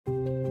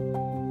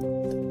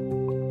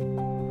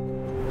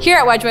Here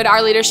at Wedgwood,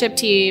 our leadership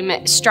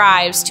team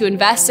strives to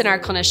invest in our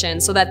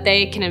clinicians so that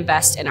they can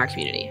invest in our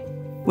community.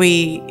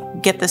 We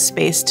get the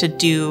space to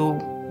do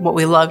what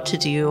we love to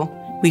do.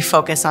 We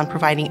focus on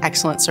providing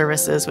excellent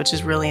services, which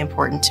is really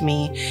important to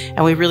me,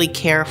 and we really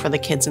care for the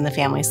kids and the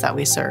families that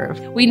we serve.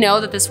 We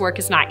know that this work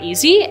is not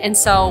easy, and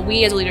so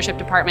we as a leadership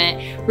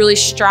department really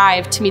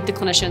strive to meet the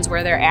clinicians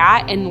where they're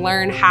at and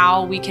learn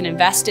how we can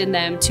invest in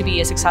them to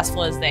be as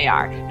successful as they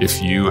are.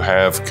 If you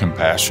have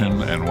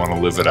compassion and want to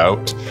live it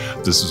out,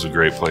 this is a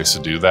great place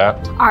to do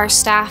that. Our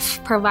staff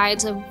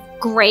provides a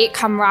great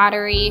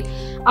camaraderie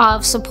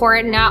of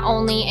support, not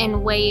only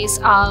in ways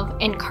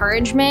of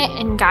encouragement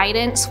and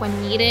guidance when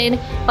needed,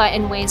 but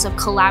in ways of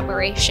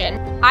collaboration.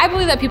 I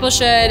believe that people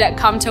should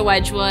come to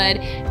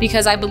Wedgwood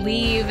because I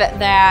believe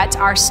that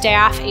our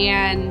staff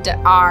and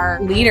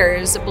our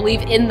leaders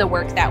believe in the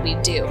work that we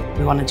do.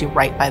 We want to do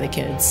right by the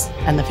kids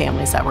and the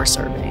families that we're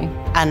serving,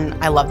 and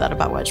I love that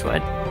about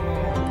Wedgwood.